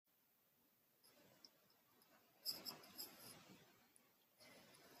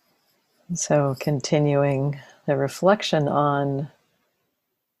So, continuing the reflection on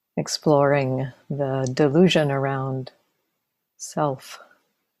exploring the delusion around self,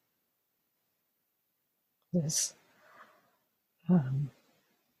 this an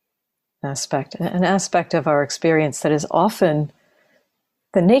aspect of our experience that is often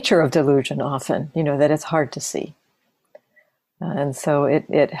the nature of delusion, often, that it's hard to see. And so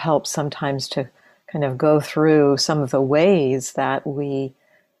it helps sometimes to kind of go through some of the ways that we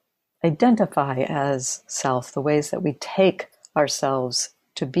identify as self, the ways that we take ourselves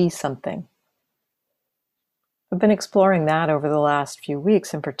to be something. I've been exploring that over the last few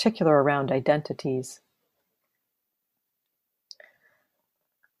weeks, in particular around identities.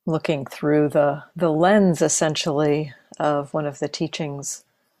 Looking through the lens, essentially, of one of the teachings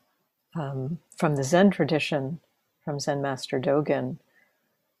from the Zen tradition, from Zen Master Dogen.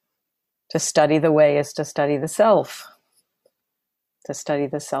 To study the way is to study the self. To study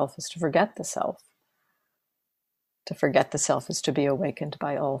the self is to forget the self. To forget the self is to be awakened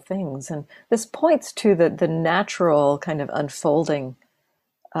by all things. And this points to the natural kind of unfolding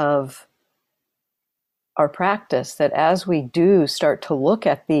of our practice, that as we do start to look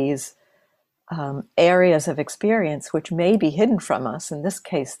at these areas of experience which may be hidden from us, in this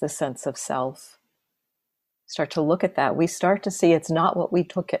case, the sense of self, start to look at that, we start to see it's not what we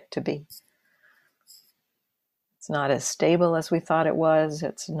took it to be. It's not as stable as we thought it was.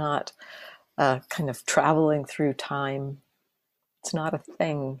 It's not kind of traveling through time. It's not a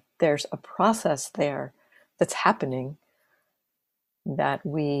thing. There's a process there that's happening that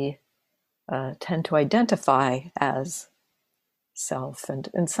we tend to identify as self. And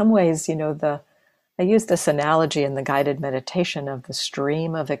in some ways, I use this analogy in the guided meditation of the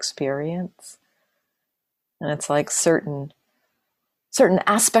stream of experience. And it's like certain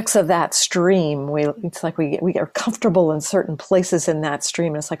aspects of that stream, it's like we are comfortable in certain places in that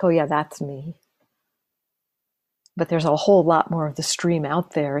stream. And it's like, oh yeah, that's me. But there's a whole lot more of the stream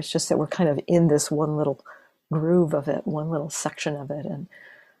out there. It's just that we're kind of in this one little groove of it, one little section of it. And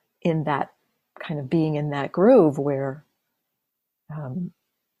in that kind of being in that groove, we're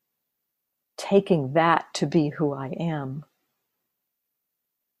taking that to be who I am.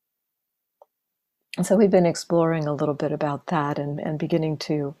 And so we've been exploring a little bit about that and beginning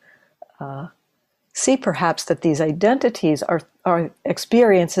to see perhaps that these identities are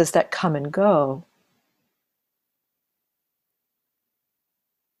experiences that come and go,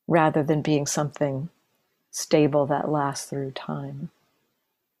 rather than being something stable that lasts through time.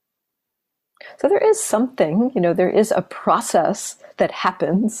 So there is something, there is a process that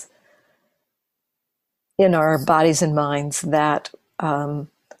happens in our bodies and minds that,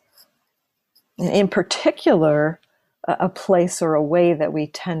 in particular, a place or a way that we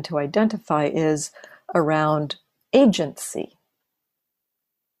tend to identify is around agency.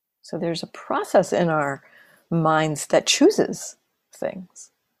 So there's a process in our minds that chooses things.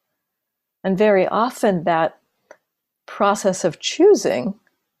 And very often that process of choosing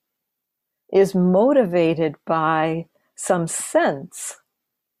is motivated by some sense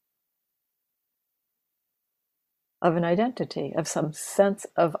of an identity, of some sense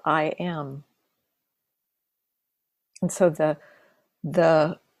of I am. And so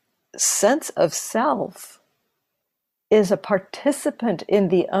the sense of self is a participant in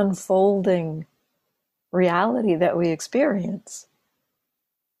the unfolding reality that we experience,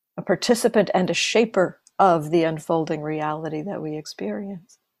 a participant and a shaper of the unfolding reality that we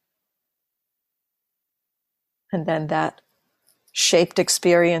experience. And then that shaped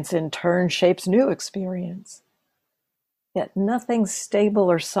experience in turn shapes new experience. Yet nothing's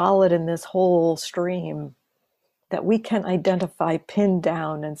stable or solid in this whole stream that we can identify, pin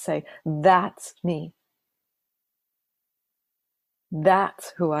down, and say, that's me.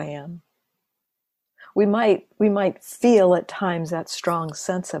 That's who I am. We might feel at times that strong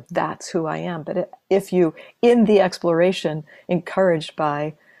sense of that's who I am, but if you, in the exploration, encouraged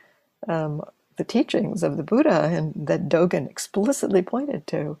by the teachings of the Buddha and that Dogen explicitly pointed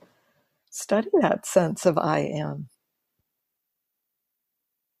to, study that sense of I am.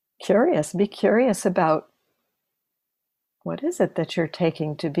 Be curious about what is it that you're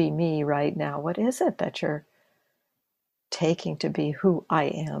taking to be me right now? What is it that you're taking to be who I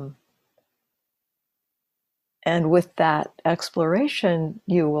am? And with that exploration,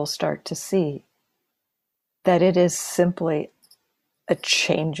 you will start to see that it is simply a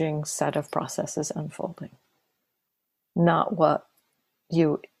changing set of processes unfolding. Not what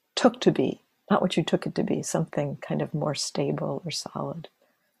you took to be, not what you took it to be, something kind of more stable or solid.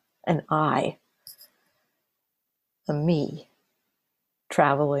 An I, a me,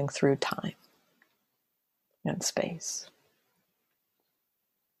 traveling through time and space.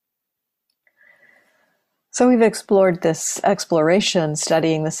 So we've explored this exploration,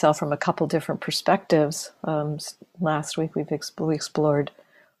 studying the self from a couple different perspectives. Last week we explored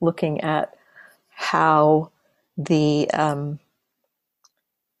looking at how the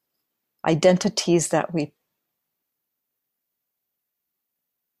identities that we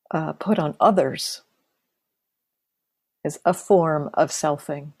put on others is a form of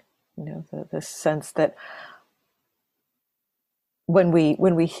selfing. The sense that when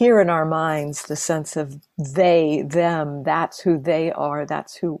we hear in our minds the sense of they, them, that's who they are,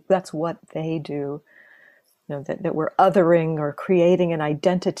 that's what they do, that we're othering or creating an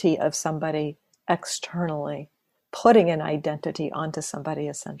identity of somebody externally, putting an identity onto somebody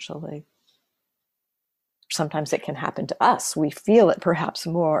essentially. Sometimes it can happen to us. We feel it perhaps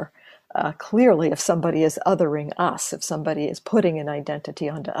more clearly if somebody is othering us, if somebody is putting an identity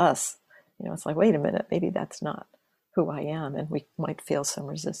onto us. It's like, wait a minute, maybe that's not who I am, and we might feel some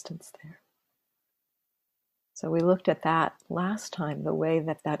resistance there. So we looked at that last time, the way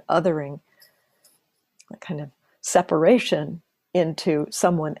that othering, that kind of separation into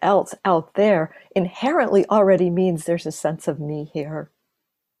someone else out there, inherently already means there's a sense of me here.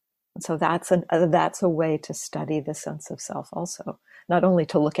 And so that's a way to study the sense of self also. Not only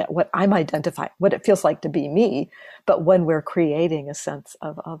to look at what I'm identifying, what it feels like to be me, but when we're creating a sense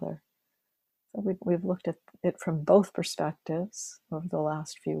of other. So we've looked at it from both perspectives over the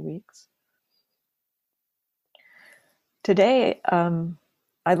last few weeks. Today,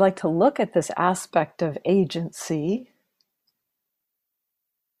 I'd like to look at this aspect of agency.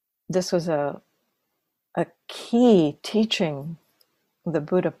 This was a key teaching the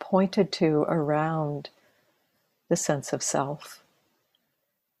Buddha pointed to around the sense of self.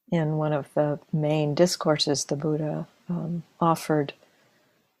 In one of the main discourses the Buddha offered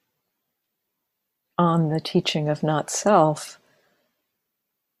on the teaching of not self,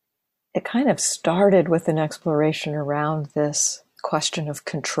 it kind of started with an exploration around this question of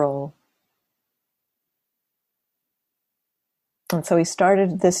control. And so he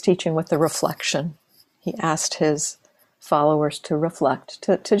started this teaching with the reflection. He asked his followers to reflect,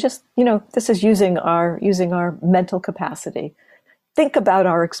 to just, this is using our mental capacity. Think about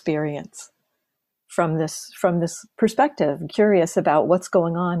our experience from this perspective, curious about what's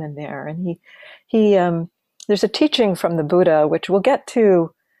going on in there. And he there's a teaching from the Buddha, which we'll get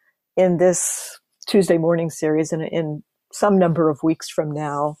to in this Tuesday morning series and in some number of weeks from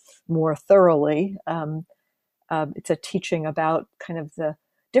now more thoroughly. It's a teaching about kind of the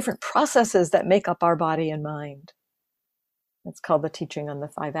different processes that make up our body and mind. It's called the teaching on the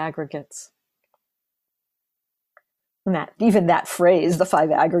five aggregates. And that phrase, the five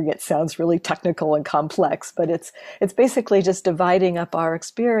aggregates, sounds really technical and complex, but it's basically just dividing up our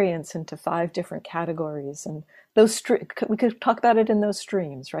experience into five different categories. And those we could talk about it in those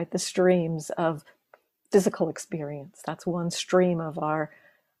streams, right? The streams of physical experience. That's one stream of our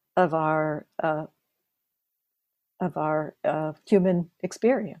human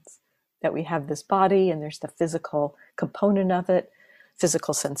experience. That we have this body, and there's the physical component of it,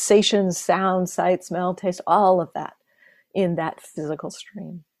 physical sensations, sound, sight, smell, taste, all of that in that physical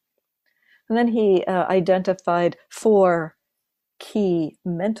stream. And then he identified four key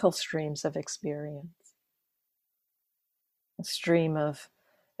mental streams of experience. A stream of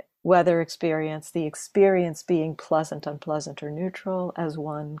weather experience, the experience being pleasant, unpleasant, or neutral as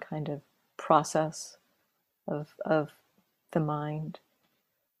one kind of process of the mind.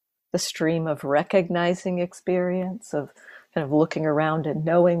 The stream of recognizing experience, of kind of looking around and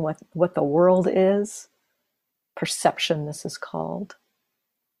knowing what the world is. Perception, this is called.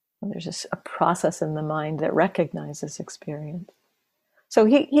 And there's just a process in the mind that recognizes experience. So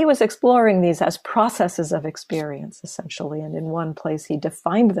he was exploring these as processes of experience, essentially, and in one place he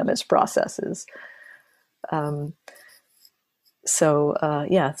defined them as processes. So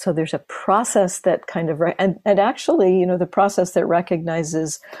there's a process that kind of, and actually, the process that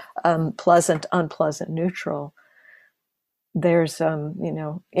recognizes pleasant, unpleasant, neutral. There's,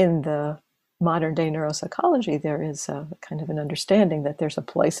 in the modern day neuropsychology, there is a kind of an understanding that there's a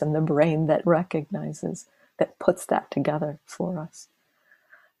place in the brain that recognizes, that puts that together for us.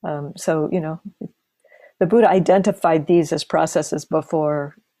 The Buddha identified these as processes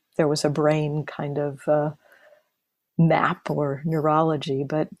before there was a brain kind of map or neurology,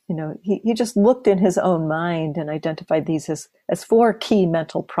 but he just looked in his own mind and identified these as four key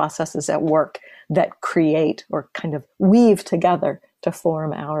mental processes at work that create or kind of weave together to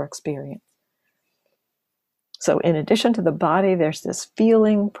form our experience. So in addition to the body, there's this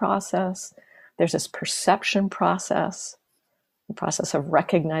feeling process, there's this perception process, the process of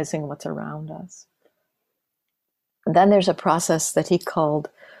recognizing what's around us. And then there's a process that he called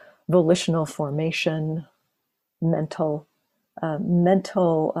volitional formation, mental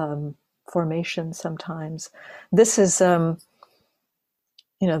formation sometimes. This is, the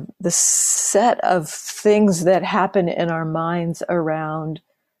set of things that happen in our minds around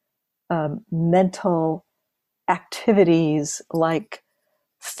mental activities like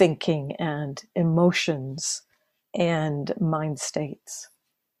thinking and emotions and mind states.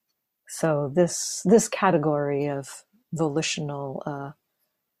 So this category of volitional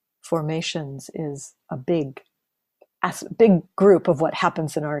formations is a big group of what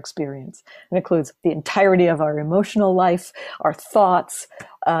happens in our experience. It includes the entirety of our emotional life, our thoughts.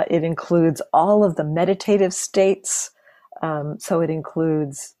 It includes all of the meditative states. So it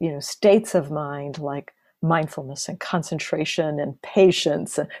includes, states of mind like mindfulness and concentration and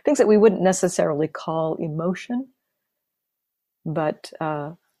patience, and things that we wouldn't necessarily call emotion, but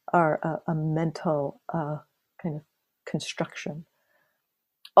are a mental kind of construction.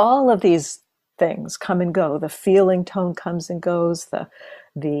 All of these things come and go. The feeling tone comes and goes.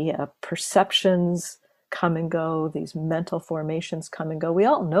 The perceptions come and go. These mental formations come and go. We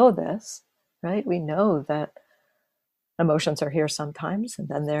all know this, right? We know that emotions are here sometimes, and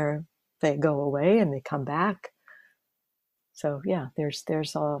then they go away and they come back. So yeah,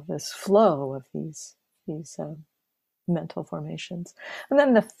 there's all this flow of these mental formations. And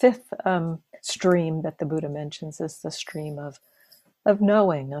then the fifth stream that the Buddha mentions is the stream of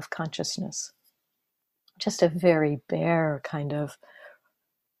knowing, of consciousness. Just a very bare kind of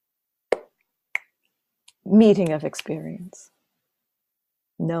meeting of experience.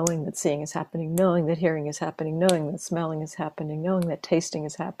 Knowing that seeing is happening, knowing that hearing is happening, knowing that smelling is happening, knowing that tasting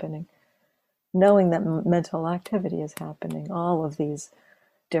is happening, knowing that mental activity is happening. All of these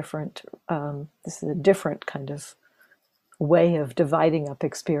different, this is a different kind of way of dividing up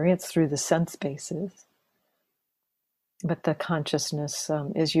experience through the sense bases. But the consciousness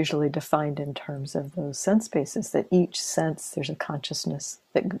is usually defined in terms of those sense bases, that each sense, there's a consciousness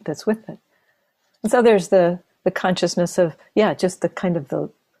that's with it. And so there's the consciousness of, just the kind of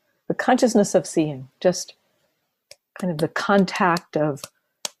the consciousness of seeing, just kind of the contact of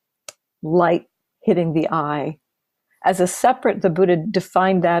light hitting the eye. As a separate, the Buddha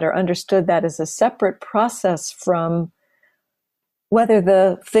defined that or understood that as a separate process from whether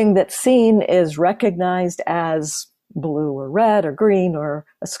the thing that's seen is recognized as blue or red or green or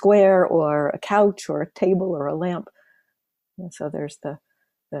a square or a couch or a table or a lamp. And so there's the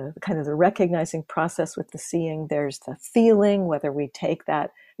kind of the recognizing process with the seeing. There's the feeling, whether we take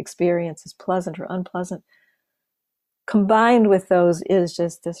that experience as pleasant or unpleasant. Combined with those is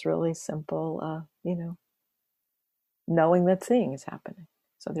just this really simple, knowing that seeing is happening.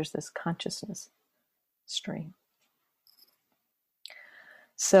 So there's this consciousness stream.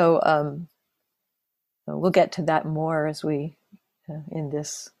 So we'll get to that more as we, in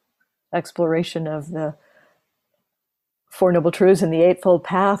this exploration of the Four Noble Truths and the Eightfold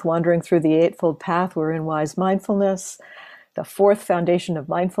Path, wandering through the Eightfold Path, we're in wise mindfulness. The fourth foundation of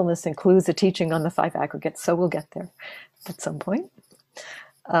mindfulness includes a teaching on the five aggregates, so we'll get there at some point,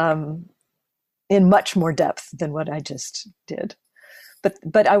 in much more depth than what I just did.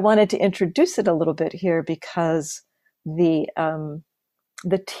 But I wanted to introduce it a little bit here because the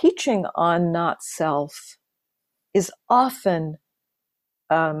teaching on not self is often,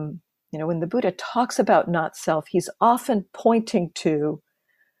 when the Buddha talks about not self, he's often pointing to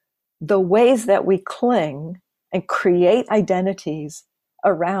the ways that we cling and create identities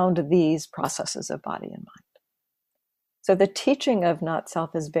around these processes of body and mind. So the teaching of not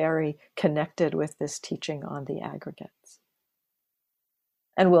self is very connected with this teaching on the aggregates.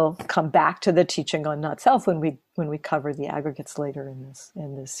 And we'll come back to the teaching on not self when we cover the aggregates later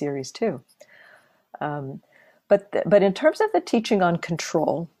in this series too. But in terms of the teaching on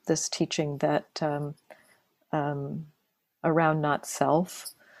control, this teaching that around not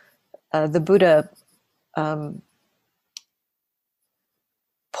self, the Buddha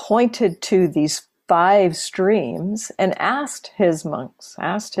pointed to these 5 streams and asked his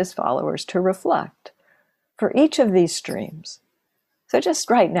followers to reflect for each of these streams. So just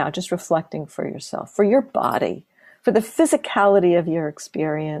right now, just reflecting for yourself, for your body, for the physicality of your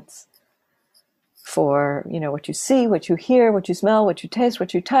experience, for what you see, what you hear, what you smell, what you taste,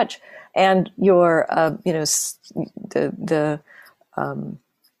 what you touch, and your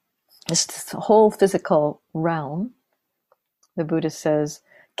this whole physical realm. The Buddha says,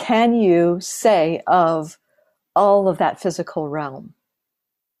 can you say of all of that physical realm,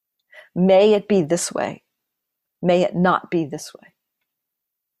 may it be this way, may it not be this way.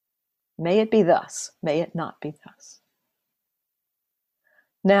 May it be thus, may it not be thus.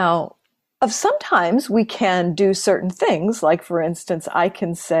 Now, sometimes we can do certain things, like for instance, I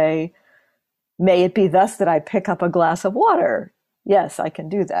can say May it be thus that I pick up a glass of water. Yes, I can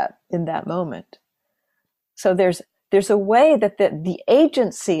do that in that moment. So there's a way that the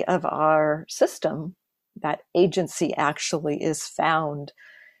agency of our system, that agency actually is found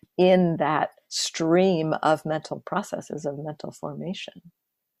in that stream of mental processes, of mental formation.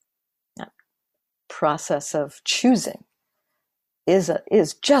 That process of choosing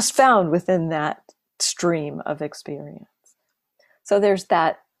is just found within that stream of experience. So there's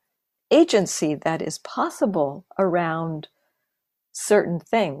that agency that is possible around certain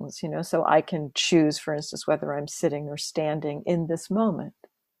things, so I can choose, for instance, whether I'm sitting or standing in this moment.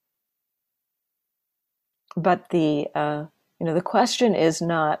 But the question is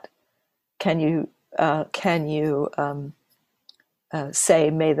not, can you say,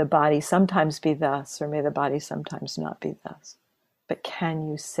 may the body sometimes be thus, or may the body sometimes not be thus? But can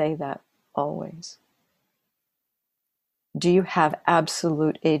you say that always? Do you have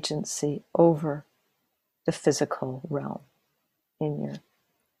absolute agency over the physical realm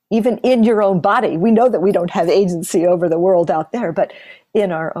even in your own body? We know that we don't have agency over the world out there, but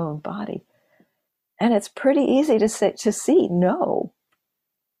in our own body. And it's pretty easy to see no.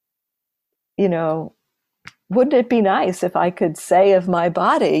 Wouldn't it be nice if I could say of my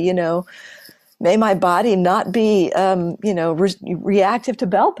body, may my body not be, reactive to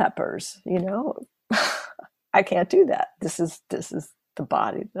bell peppers, I can't do that. This is the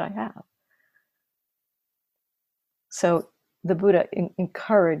body that I have. So the Buddha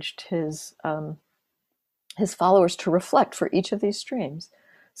encouraged his followers to reflect for each of these streams.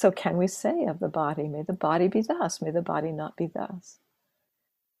 So can we say of the body, may the body be thus, may the body not be thus?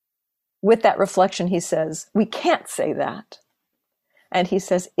 With that reflection, he says, we can't say that. And he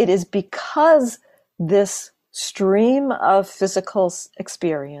says, it is because this stream of physical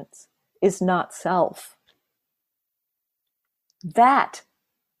experience is not self that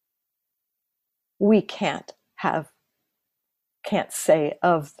we can't say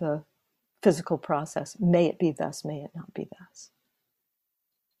of the physical process, may it be thus, may it not be thus.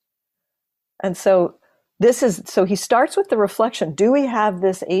 And so he starts with the reflection. Do we have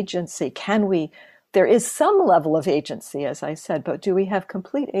this agency? There is some level of agency, as I said, but do we have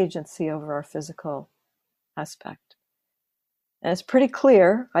complete agency over our physical aspect? And it's pretty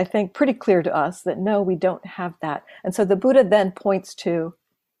clear to us that no, we don't have that. And so the Buddha then points to,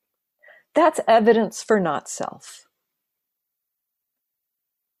 that's evidence for not self.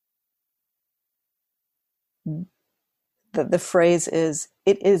 The phrase is,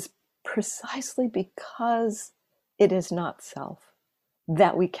 it is precisely because it is not self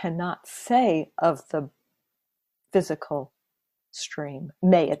that we cannot say of the physical stream,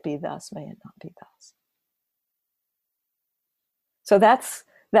 may it be thus, may it not be thus. So that's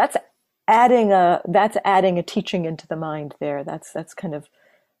adding a teaching into the mind there. That's kind of,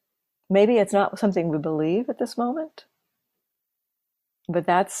 maybe it's not something we believe at this moment, but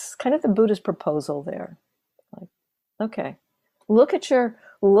that's kind of the Buddha's proposal there. Like, okay, look at your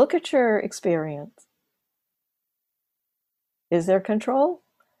experience. Is there control?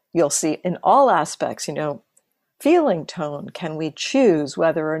 You'll see in all aspects, feeling tone. Can we choose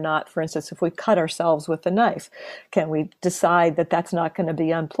whether or not, for instance, if we cut ourselves with a knife, can we decide that that's not going to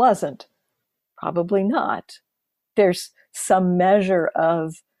be unpleasant? Probably not. There's some measure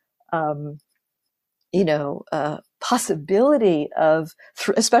of, possibility of,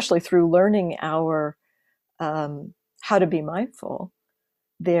 especially through learning our, how to be mindful.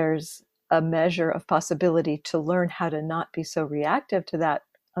 There's a measure of possibility to learn how to not be so reactive to that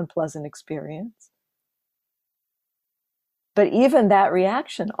unpleasant experience. But even that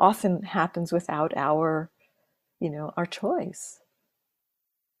reaction often happens without our choice,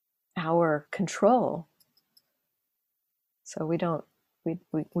 our control. So we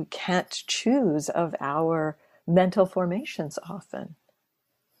can't choose of our mental formations often.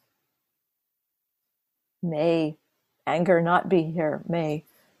 May anger not be here. May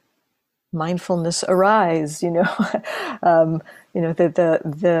mindfulness arise.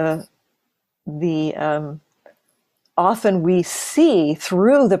 Often we see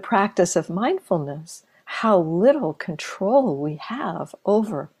through the practice of mindfulness how little control we have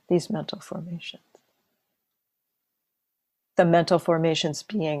over these mental formations. The mental formations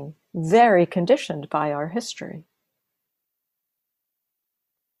being very conditioned by our history.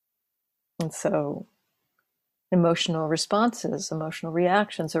 And so emotional responses, emotional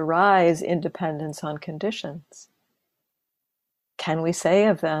reactions arise in dependence on conditions. Can we say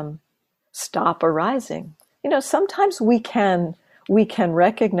of them, stop arising? Sometimes we can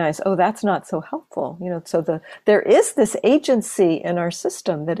recognize, oh, that's not so helpful. So there is this agency in our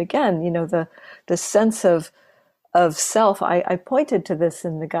system that, again, the sense of of self. I pointed to this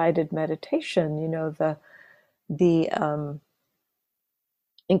in the guided meditation, the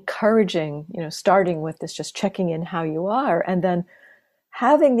encouraging, starting with this, just checking in how you are, and then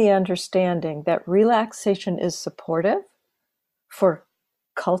having the understanding that relaxation is supportive for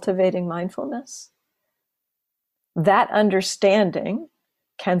cultivating mindfulness. That understanding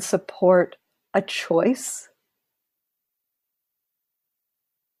can support a choice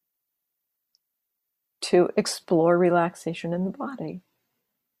to explore relaxation in the body.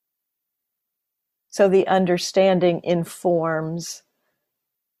 So the understanding informs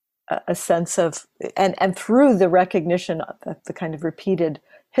a sense of, and through the recognition of the kind of repeated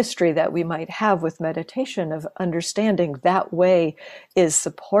history that we might have with meditation, of understanding that way is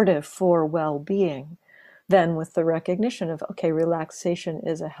supportive for well-being, then with the recognition of, okay, relaxation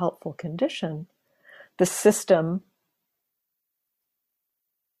is a helpful condition, the system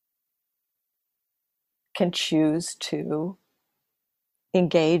can choose to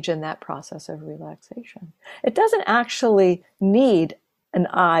engage in that process of relaxation. It doesn't actually need an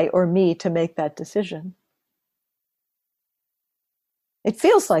I or me to make that decision. It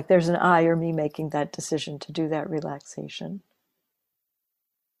feels like there's an I or me making that decision to do that relaxation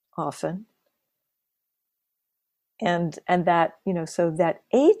often. And that, so that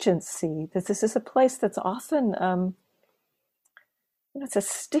agency, this is a place that's often, it's a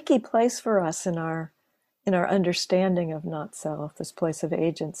sticky place for us in our understanding of not self, this place of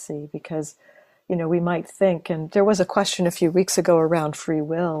agency, because, we might think, and there was a question a few weeks ago around free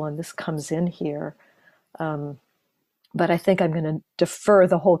will, and this comes in here. But I think I'm going to defer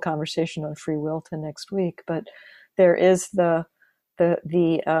the whole conversation on free will to next week. But there is the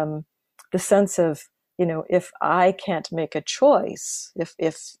sense of, if I can't make a choice,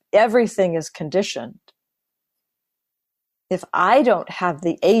 if everything is conditioned, if I don't have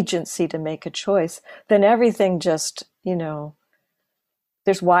the agency to make a choice, then everything just,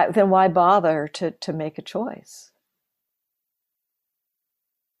 then why bother to make a choice?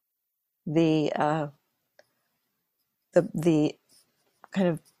 The kind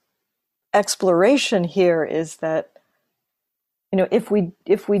of exploration here is that, if we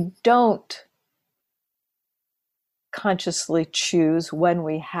don't consciously choose when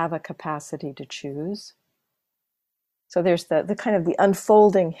we have a capacity to choose, so there's the kind of the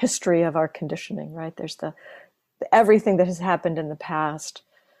unfolding history of our conditioning, right? There's the everything that has happened in the past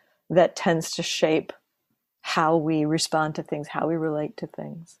that tends to shape how we respond to things, how we relate to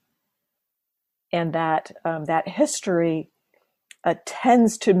things. And that history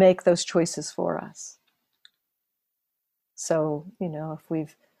tends to make those choices for us. So, if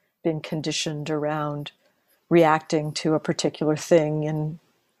we've been conditioned around reacting to a particular thing and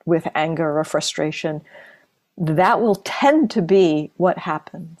with anger or frustration, that will tend to be what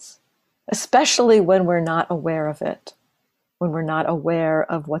happens, especially when we're not aware of it, when we're not aware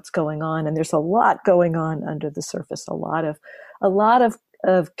of what's going on. And there's a lot going on under the surface, a lot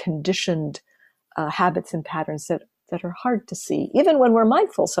of conditioned habits and patterns that are hard to see. Even when we're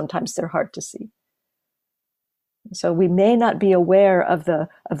mindful, sometimes they're hard to see. So we may not be aware of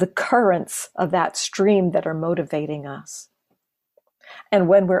the currents of that stream that are motivating us. And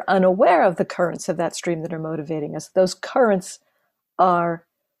when we're unaware of the currents of that stream that are motivating us, those currents are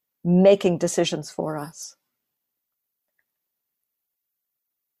making decisions for us.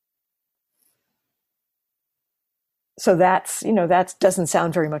 So that doesn't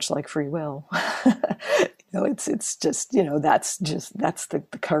sound very much like free will. It's just, that's the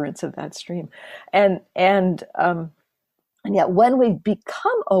currents of that stream. And yet when we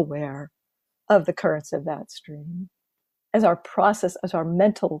become aware of the currents of that stream, as our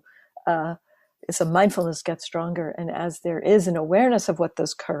mental, as a mindfulness gets stronger, and as there is an awareness of what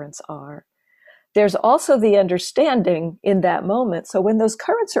those currents are, there's also the understanding in that moment. So when those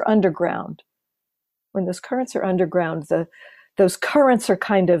currents are underground, those currents are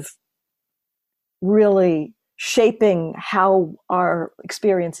kind of really shaping how our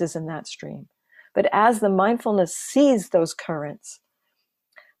experience is in that stream. But as the mindfulness sees those currents,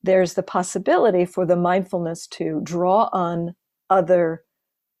 there's the possibility for the mindfulness to draw on other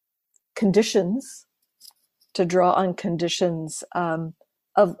conditions, of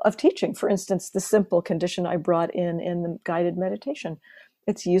teaching. For instance, the simple condition I brought in the guided meditation.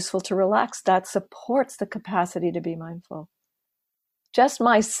 It's useful to relax. That supports the capacity to be mindful. Just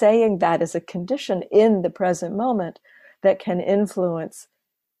my saying that is a condition in the present moment that can influence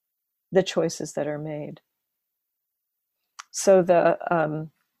the choices that are made. So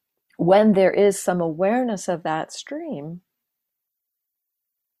when there is some awareness of that stream,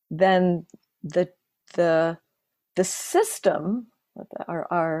 then the system,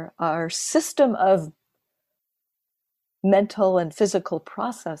 our system of mental and physical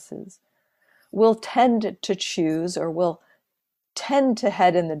processes will tend to choose, or will tend to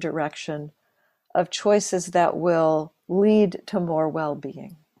head in the direction of choices that will lead to more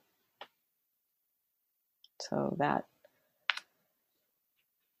well-being. So that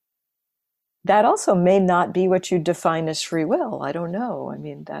also may not be what you define as free will. I don't know. I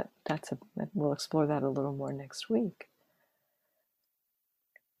mean, we'll explore that a little more next week.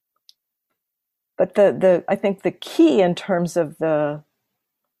 But I think the key in terms of the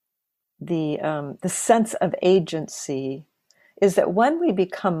sense of agency is that when we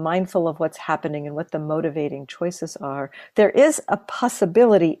become mindful of what's happening and what the motivating choices are, there is a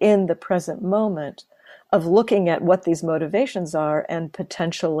possibility in the present moment of looking at what these motivations are and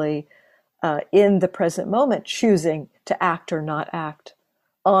potentially in the present moment choosing to act or not act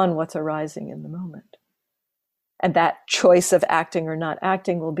on what's arising in the moment. And that choice of acting or not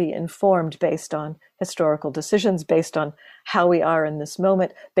acting will be informed based on historical decisions, based on how we are in this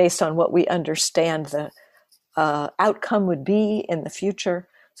moment, based on what we understand the outcome would be in the future.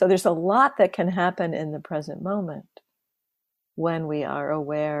 So there's a lot that can happen in the present moment when we are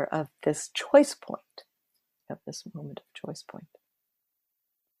aware of this choice point, of this moment of choice point.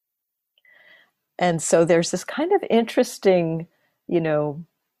 And so there's this kind of interesting,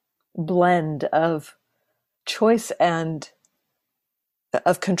 blend of choice and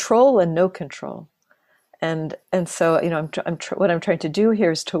of control and no control. And so, what I'm trying to do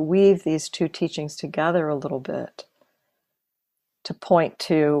here is to weave these two teachings together a little bit, to point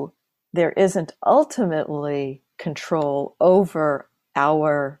to there isn't ultimately control over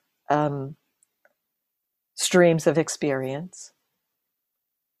our streams of experience.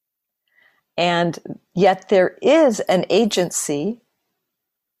 And yet there is an agency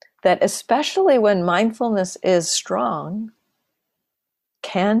that, especially when mindfulness is strong,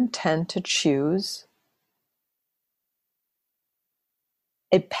 can tend to choose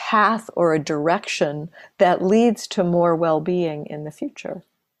a path or a direction that leads to more well-being in the future,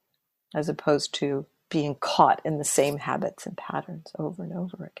 as opposed to being caught in the same habits and patterns over and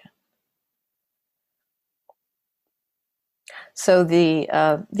over again. So the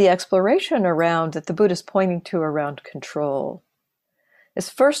exploration around that the Buddha is pointing to around control is,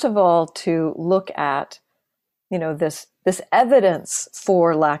 first of all, to look at, this evidence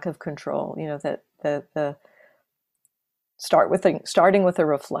for lack of control. That the starting with a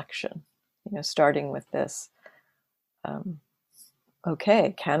reflection. Starting with this.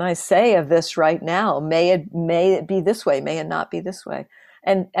 Okay, can I say of this right now? May it be this way? May it not be this way?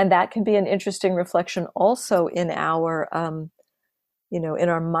 And that can be an interesting reflection also in our in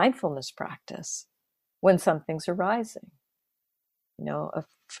our mindfulness practice when something's arising. Of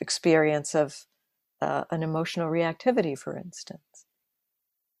experience of an emotional reactivity, for instance.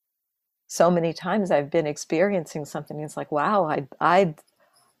 So many times I've been experiencing something, it's like, wow, I'd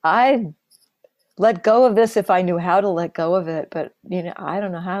let go of this if I knew how to let go of it, but I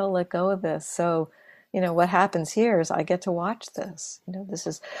don't know how to let go of this. So, what happens here is I get to watch this.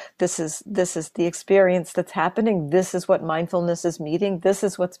 This is the experience that's happening. This is what mindfulness is meeting. This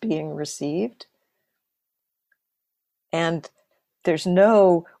is what's being received. And there's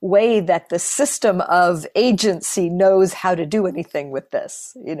no way that the system of agency knows how to do anything with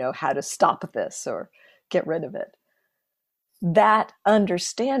this, how to stop this or get rid of it. That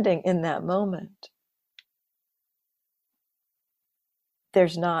understanding in that moment,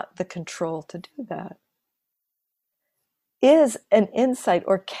 there's not the control to do that, is an insight,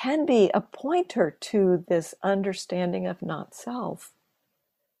 or can be a pointer to this understanding of not self.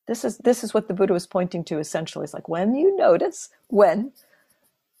 This is what the Buddha was pointing to essentially. It's like when you notice when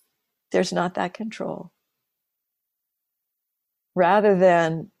there's not that control, rather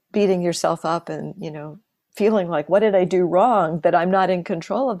than beating yourself up and, feeling like, what did I do wrong that I'm not in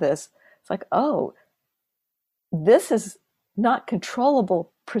control of this? It's like, oh, this is not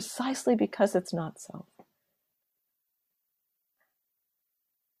controllable precisely because it's not self.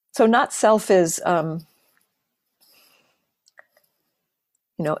 So not self is,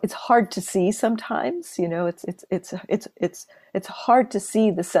 it's hard to see sometimes. It's hard to see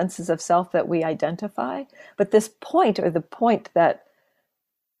the senses of self that we identify. But this point, or the point that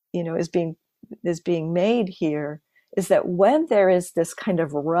is being made here, is that when there is this kind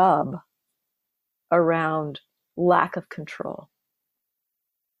of rub around lack of control,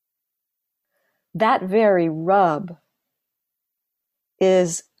 that very rub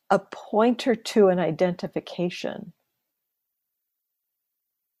is a pointer to an identification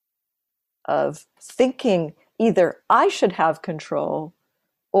of thinking either I should have control,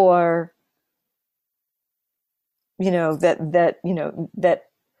 or that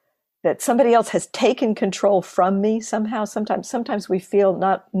that somebody else has taken control from me somehow. Sometimes we feel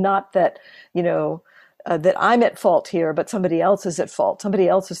not that, that I'm at fault here, but somebody else is at fault. Somebody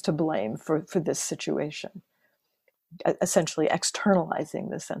else is to blame for this situation. Essentially externalizing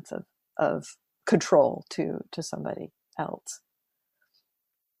the sense of control to somebody else.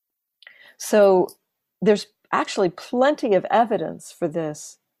 So there's actually plenty of evidence for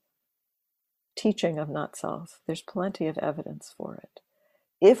this teaching of not self. There's plenty of evidence for it.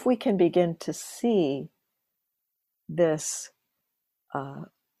 If we can begin to see this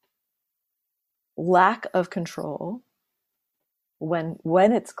lack of control, when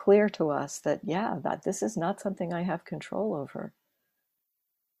it's clear to us that that this is not something I have control over,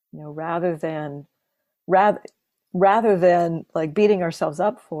 rather than like beating ourselves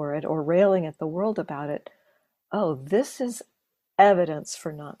up for it or railing at the world about it, oh, this is evidence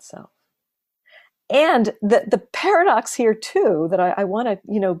for not self. And the paradox here too that I want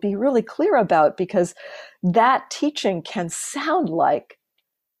to be really clear about, because that teaching can sound like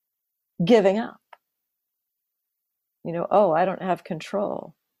giving up. Oh, I don't have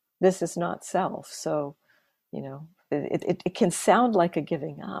control. This is not self. So, it can sound like a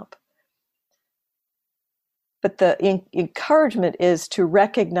giving up. But the encouragement is to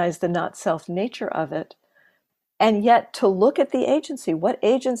recognize the not self nature of it, and yet to look at the agency. What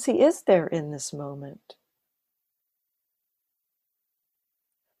agency is there in this moment?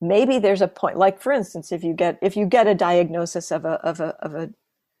 Maybe there's a point, like for instance, if you get a diagnosis of a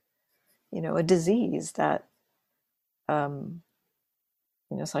disease that,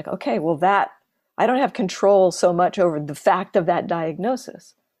 it's like, okay, well, that I don't have control so much over the fact of that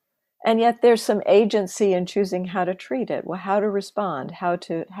diagnosis. And yet there's some agency in choosing how to treat it, how to respond, how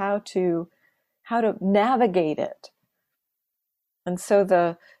to navigate it. And so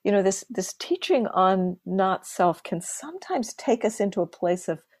this teaching on not self can sometimes take us into a place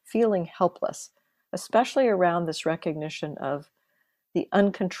of feeling helpless, especially around this recognition of the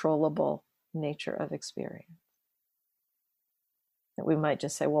uncontrollable nature of experience. That we might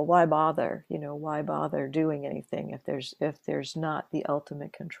just say, well, why bother? Why bother doing anything if there's not the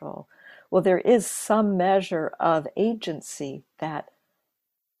ultimate control? Well, there is some measure of agency that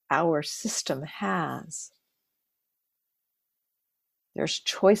our system has. There's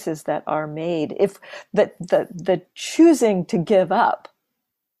choices that are made. If the choosing to give up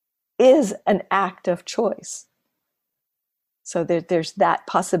is an act of choice. So there's that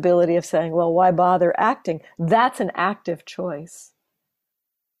possibility of saying, well, why bother acting? That's an active choice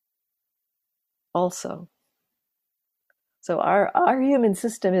also. So our human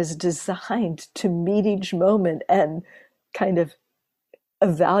system is designed to meet each moment and kind of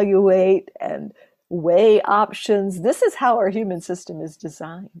evaluate and weigh options. This is how our human system is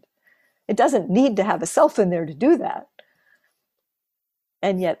designed. It doesn't need to have a self in there to do that.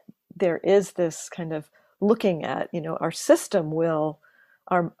 And yet there is this kind of looking at, our system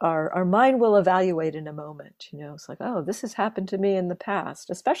our mind will evaluate in a moment. It's like, oh, this has happened to me in the past,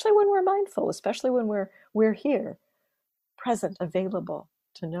 especially when we're mindful, especially when we're here, present, available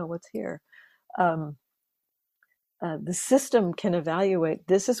to know what's here. The system can evaluate,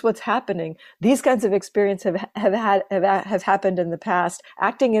 this is what's happening. These kinds of experiences have happened in the past.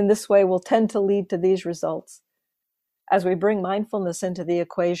 Acting in this way will tend to lead to these results. As we bring mindfulness into the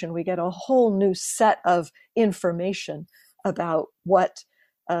equation, we get a whole new set of information about what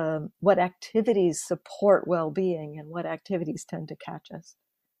activities support well-being and what activities tend to catch us.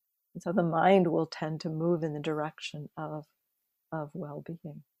 And so the mind will tend to move in the direction of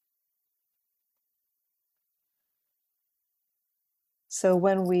well-being. So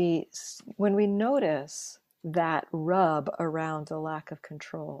when we notice that rub around the lack of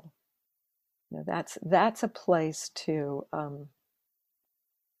control, that's a place to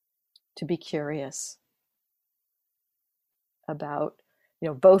be curious about.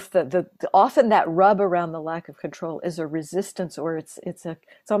 Both the often that rub around the lack of control is a resistance, or it's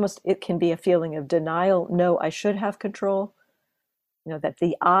almost, it can be a feeling of denial. No, I should have control. That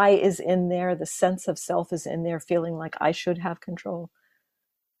the I is in there, the sense of self is in there, feeling like I should have control.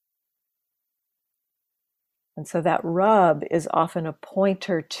 And so that rub is often a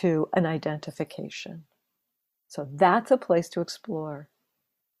pointer to an identification. So that's a place to explore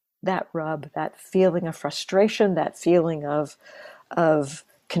that rub, that feeling of frustration, that feeling of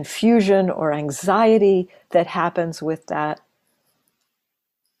confusion or anxiety that happens with that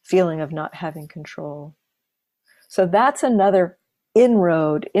feeling of not having control. So that's another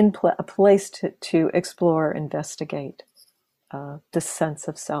inroad, a place to explore, investigate the sense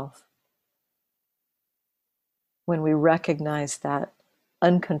of self. When we recognize that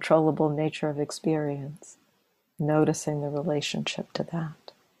uncontrollable nature of experience, noticing the relationship to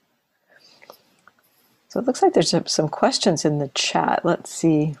that. So it looks like there's some questions in the chat. Let's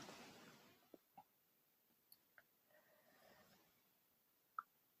see.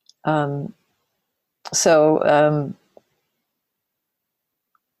 So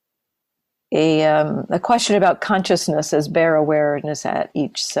a question about consciousness as bare awareness at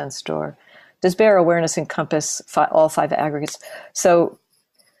each sense door. Does bare awareness encompass all five aggregates? So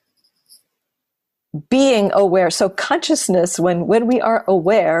being aware, so consciousness, when we are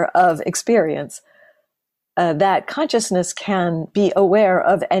aware of experience, that consciousness can be aware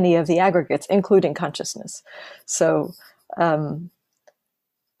of any of the aggregates, including consciousness. So I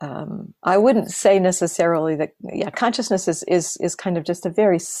wouldn't say necessarily that, consciousness is kind of just a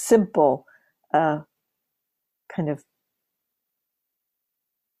very simple kind of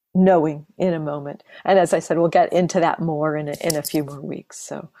knowing in a moment. And as I said, we'll get into that more in a few more weeks.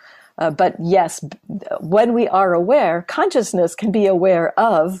 So, but yes, when we are aware, consciousness can be aware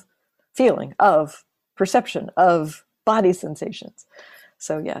of feeling, of perception, of body sensations.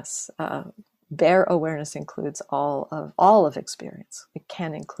 So yes, bare awareness includes all of experience. It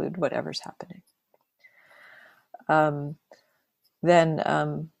can include whatever's happening.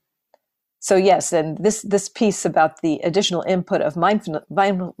 So yes, and this piece about the additional input of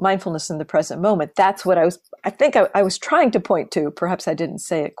mindfulness in the present moment, that's what I think I was trying to point to. Perhaps I didn't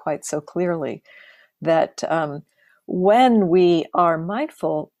say it quite so clearly, that when we are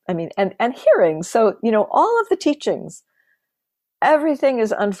mindful, and hearing, so, all of the teachings, everything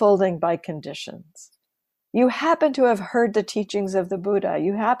is unfolding by conditions. You happen to have heard the teachings of the Buddha.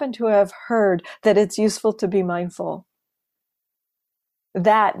 You happen to have heard that it's useful to be mindful.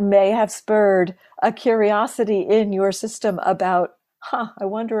 That may have spurred a curiosity in your system about, I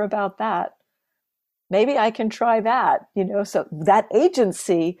wonder about that. Maybe I can try that, so that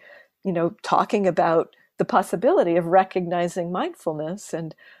agency, talking about the possibility of recognizing mindfulness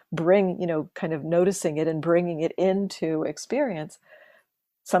and kind of noticing it and bringing it into experience,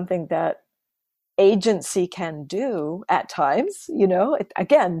 something that agency can do at times,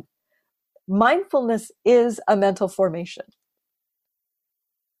 again, mindfulness is a mental formation.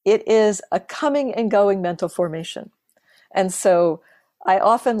 It is a coming and going mental formation. And so I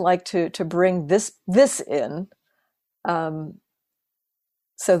often like to bring this in.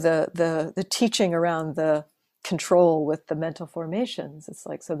 So the teaching around the control with the mental formations, it's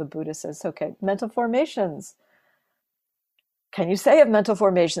like, so the Buddha says, okay, mental formations. Can you say of mental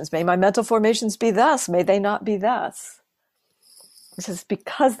formations, may my mental formations be thus, may they not be thus? He says,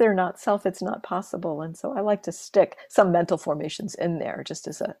 because they're not self, it's not possible. And so I like to stick some mental formations in there just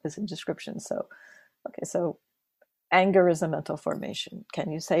as a description. So, okay, so anger is a mental formation.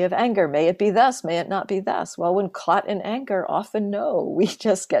 Can you say of anger, may it be thus, may it not be thus? Well, when caught in anger, often no, we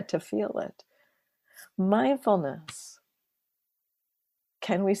just get to feel it. Mindfulness.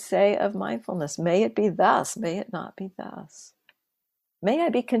 Can we say of mindfulness, may it be thus, may it not be thus? May I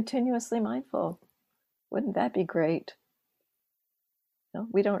be continuously mindful? Wouldn't that be great? No,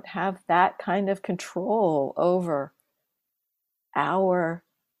 we don't have that kind of control over our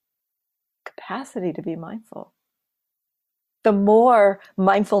capacity to be mindful. The more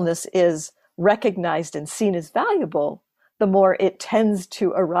mindfulness is recognized and seen as valuable, the more it tends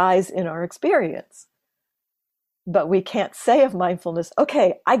to arise in our experience. But we can't say of mindfulness,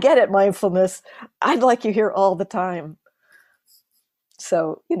 okay, I get it, mindfulness. I'd like you here all the time.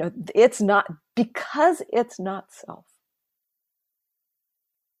 So, it's not, because it's not self.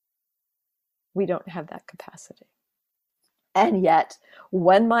 We don't have that capacity. And yet,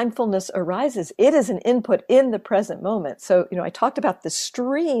 when mindfulness arises, it is an input in the present moment. So, I talked about the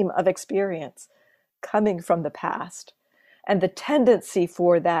stream of experience coming from the past and the tendency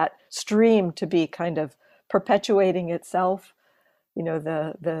for that stream to be kind of perpetuating itself.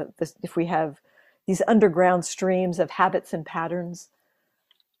 If we have these underground streams of habits and patterns,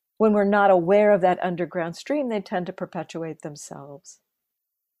 when we're not aware of that underground stream, they tend to perpetuate themselves.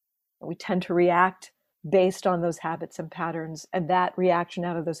 We tend to react based on those habits and patterns, and that reaction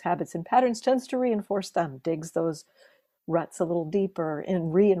out of those habits and patterns tends to reinforce them, digs those ruts a little deeper,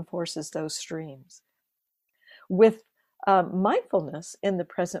 and reinforces those streams. With mindfulness in the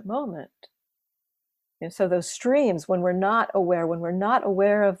present moment, so those streams, when we're not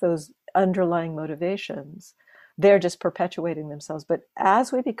aware of those underlying motivations, they're just perpetuating themselves. But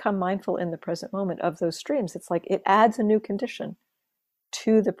as we become mindful in the present moment of those streams, it's like it adds a new condition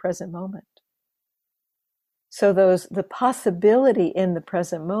to the present moment. So the possibility in the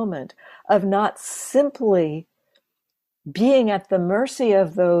present moment of not simply being at the mercy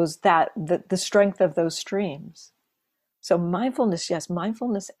of the strength of those streams. So mindfulness, yes,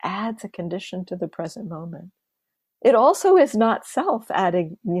 mindfulness adds a condition to the present moment. It also is not self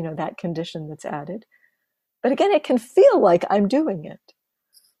adding, that condition that's added. But again, it can feel like I'm doing it.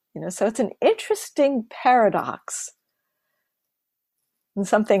 So it's an interesting paradox. And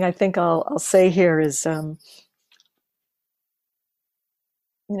something I think I'll say here is,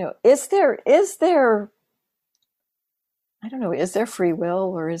 is there, I don't know, is there free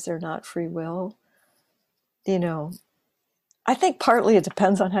will or is there not free will? You know, I think partly it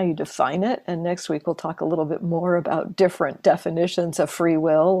depends on how you define it. And next week we'll talk a little bit more about different definitions of free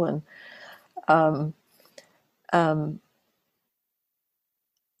will um, um,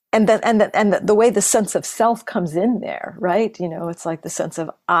 and the way the sense of self comes in there, right? It's like the sense of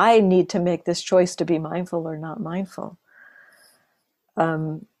I need to make this choice to be mindful or not mindful.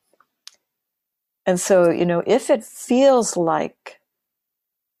 Um, and so, if it feels like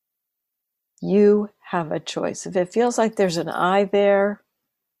you have a choice, if it feels like there's an I there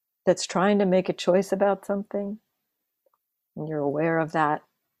that's trying to make a choice about something, and you're aware of that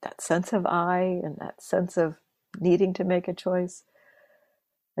sense of I and that sense of needing to make a choice,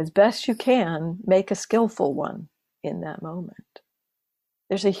 as best you can, make a skillful one in that moment.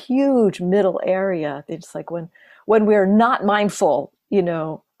 There's a huge middle area. It's like when we're not mindful,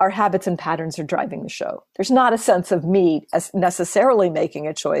 our habits and patterns are driving the show. There's not a sense of me as necessarily making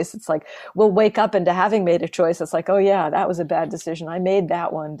a choice. It's like we'll wake up into having made a choice. It's like, oh yeah, that was a bad decision. I made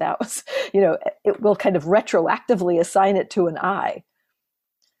that one. That was, it will kind of retroactively assign it to an I.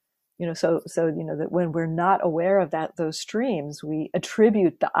 So that when we're not aware of those streams, we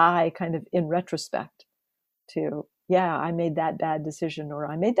attribute the I kind of in retrospect to, yeah, I made that bad decision, or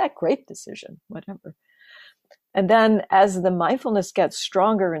I made that great decision, whatever. And then as the mindfulness gets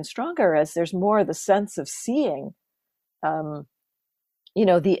stronger and stronger, as there's more of the sense of seeing, the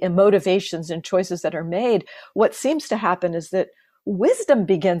motivations and choices that are made, what seems to happen is that wisdom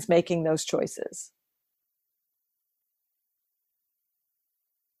begins making those choices.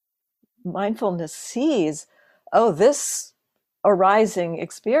 Mindfulness sees, oh, this arising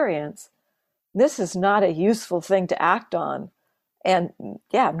experience, this is not a useful thing to act on. And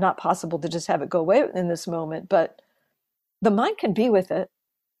yeah, not possible to just have it go away in this moment, but the mind can be with it.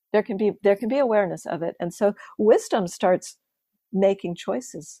 There can be awareness of it. And so wisdom starts making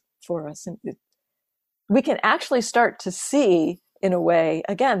choices for us. And we can actually start to see, in a way,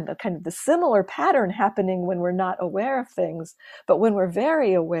 again, the kind of the similar pattern happening when we're not aware of things. But when we're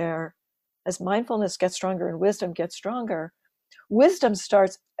very aware, as mindfulness gets stronger and wisdom gets stronger, wisdom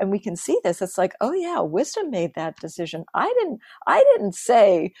starts, and we can see this. It's like, oh yeah, wisdom made that decision. I didn't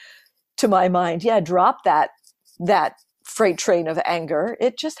say to my mind, yeah, drop that freight train of anger.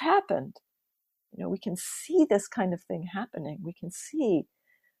 It just happened. We can see this kind of thing happening. We can see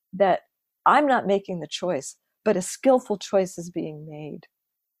that I'm not making the choice, but a skillful choice is being made.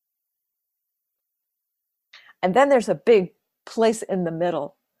 And then there's a big place in the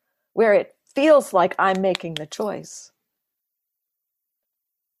middle where it feels like I'm making the choice.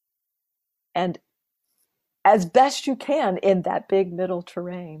 And as best you can in that big middle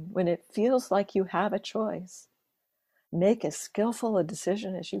terrain, when it feels like you have a choice, make as skillful a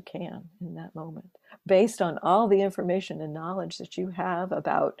decision as you can in that moment, based on all the information and knowledge that you have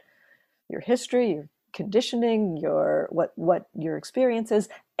about your history, your conditioning, what your experience is,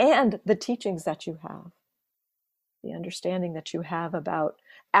 and the teachings that you have, the understanding that you have about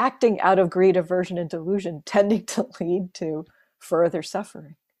acting out of greed, aversion, and delusion tending to lead to further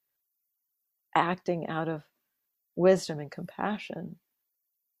suffering. Acting out of wisdom and compassion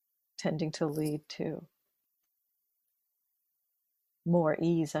tending to lead to more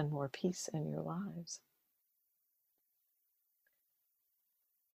ease and more peace in your lives.